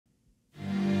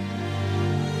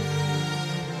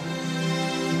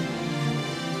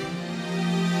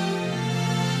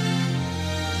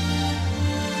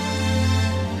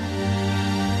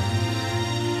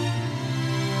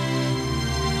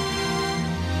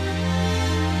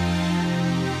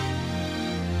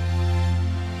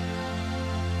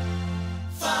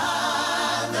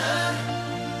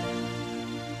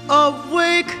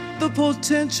the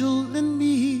potential in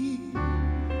me.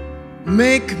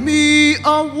 Make me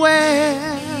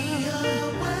aware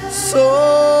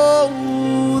so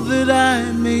that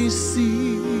I may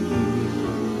see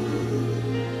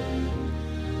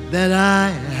that I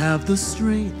have the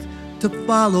strength to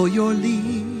follow your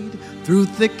lead through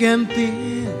thick and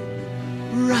thin,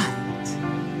 right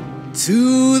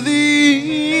to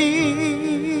the end.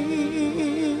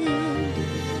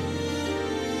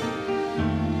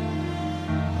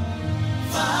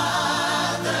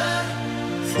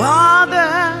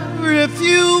 Father, if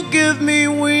you give me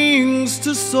wings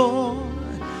to soar,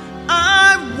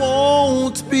 I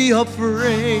won't be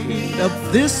afraid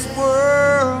of this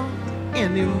world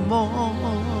anymore.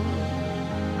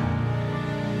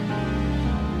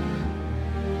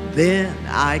 Then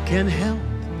I can help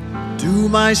do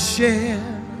my share,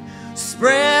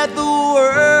 spread the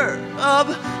word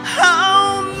of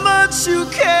how much you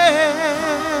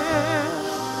care.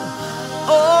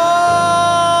 Oh,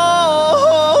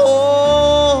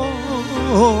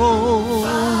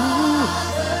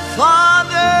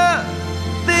 Father,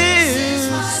 this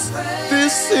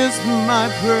is my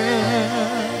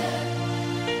prayer.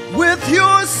 With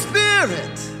your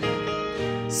spirit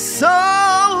so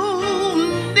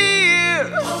near,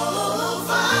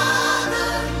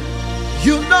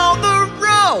 you know the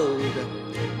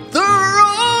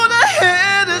road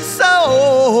ahead is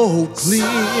so clear.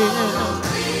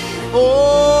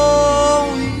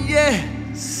 Oh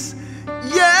yes,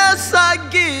 yes, I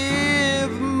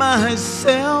give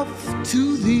myself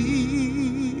to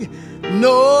thee.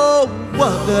 No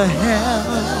other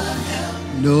help,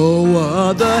 no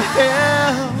other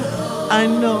help I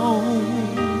know.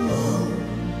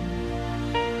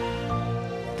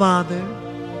 Father,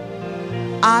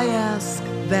 I ask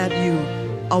that you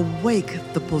awake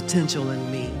the potential in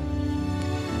me.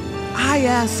 I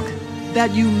ask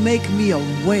that you make me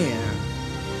aware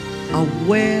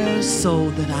so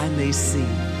that I may see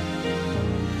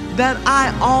that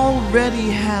I already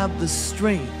have the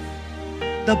strength,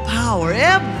 the power,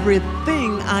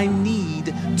 everything I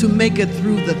need to make it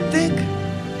through the thick,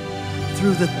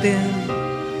 through the thin,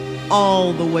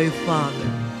 all the way, Father,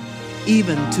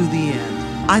 even to the end.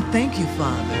 I thank you,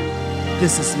 Father.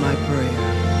 This is my prayer.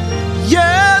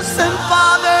 Yes, and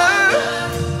Father,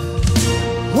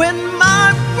 when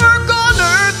my work on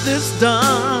earth is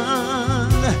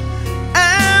done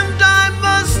and I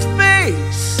must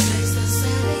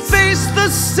face the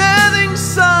setting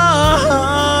sun,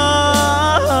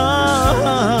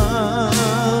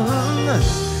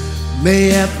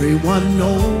 may everyone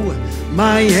know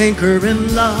my anchor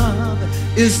in love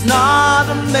is not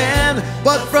a man,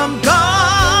 but from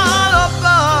God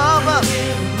above.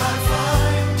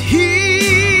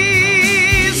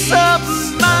 Peace of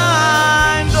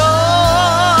mind, oh,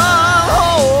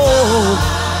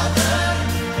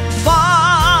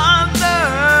 Father,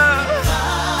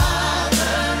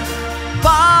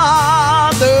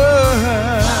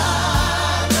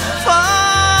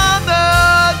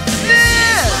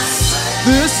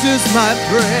 this is my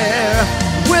prayer.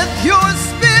 With your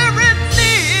spirit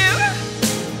near,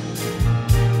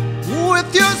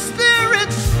 with your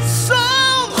spirit so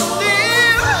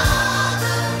near,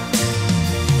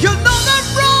 you know the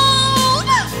road,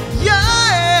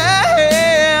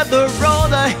 yeah, the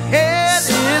road ahead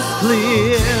is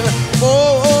clear.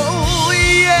 Oh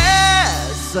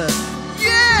yes,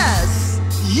 yes,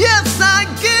 yes, I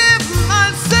give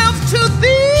myself to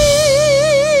thee.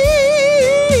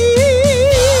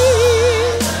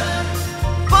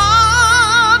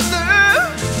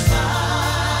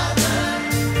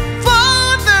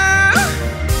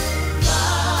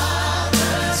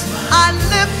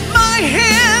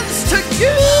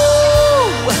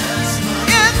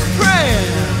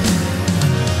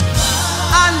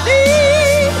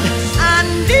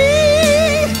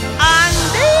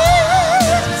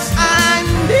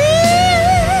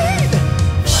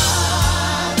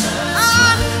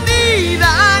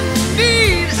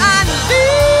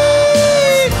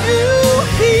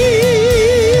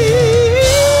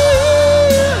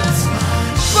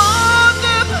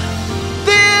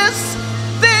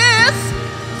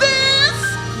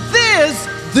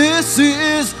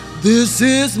 This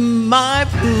is my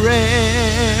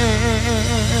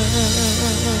prayer.